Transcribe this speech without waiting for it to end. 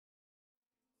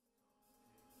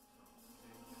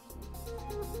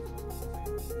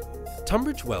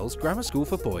Tunbridge Wells Grammar School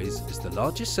for Boys is the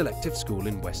largest selective school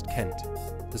in West Kent.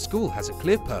 The school has a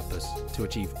clear purpose to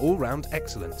achieve all-round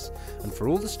excellence and for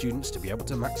all the students to be able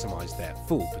to maximise their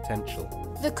full potential.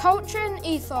 The culture and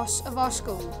ethos of our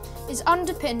school is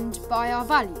underpinned by our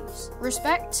values: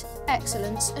 respect,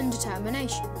 excellence and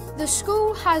determination. The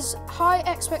school has high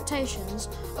expectations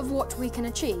of what we can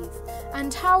achieve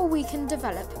and how we can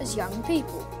develop as young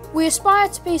people. We aspire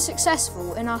to be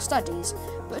successful in our studies,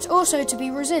 but also to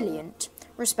be resilient,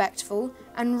 respectful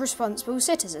and responsible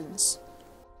citizens.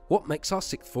 What makes our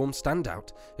sixth form stand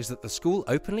out is that the school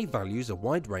openly values a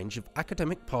wide range of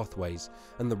academic pathways,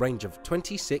 and the range of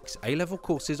 26 A-level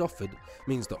courses offered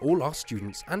means that all our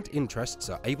students and interests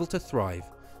are able to thrive,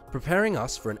 preparing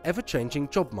us for an ever-changing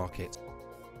job market.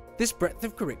 This breadth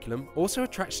of curriculum also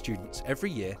attracts students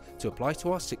every year to apply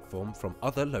to our sixth form from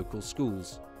other local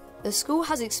schools. The school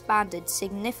has expanded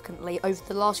significantly over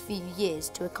the last few years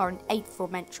to a current 8th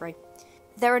form entry.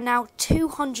 There are now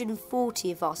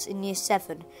 240 of us in Year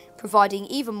 7, providing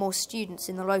even more students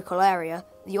in the local area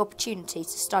the opportunity to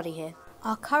study here.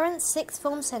 Our current sixth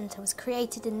form centre was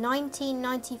created in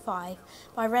 1995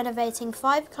 by renovating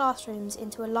 5 classrooms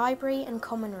into a library and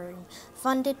common room,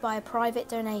 funded by a private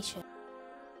donation.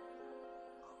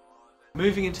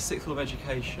 Moving into sixth form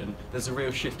education, there's a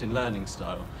real shift in learning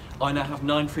style. I now have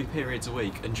 9 free periods a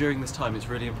week, and during this time it's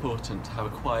really important to have a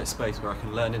quiet space where I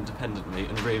can learn independently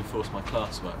and reinforce my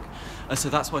classwork. And so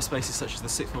that's why spaces such as the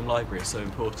sixth form library are so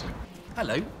important.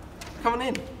 Hello, come on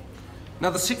in. Now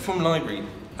the sixth form library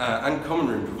and common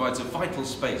room provides a vital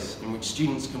space in which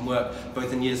students can work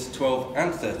both in years 12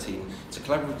 and 13 to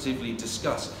collaboratively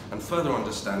discuss and further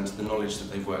understand the knowledge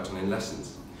that they've worked on in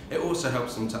lessons. It also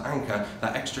helps them to anchor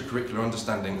that extracurricular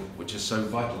understanding which is so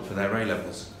vital for their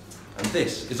A-levels. And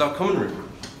this is our common room.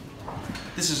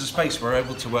 This is a space where we're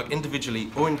able to work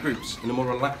individually or in groups in a more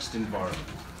relaxed environment.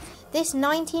 This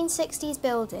 1960s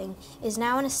building is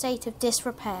now in a state of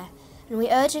disrepair, and we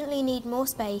urgently need more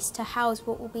space to house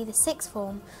what will be the sixth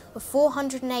form of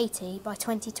 480 by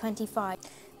 2025.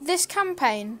 This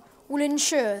campaign will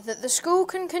ensure that the school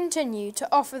can continue to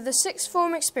offer the sixth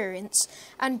form experience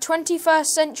and 21st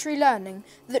century learning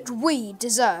that we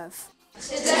deserve.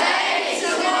 Today,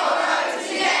 tomorrow,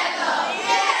 together.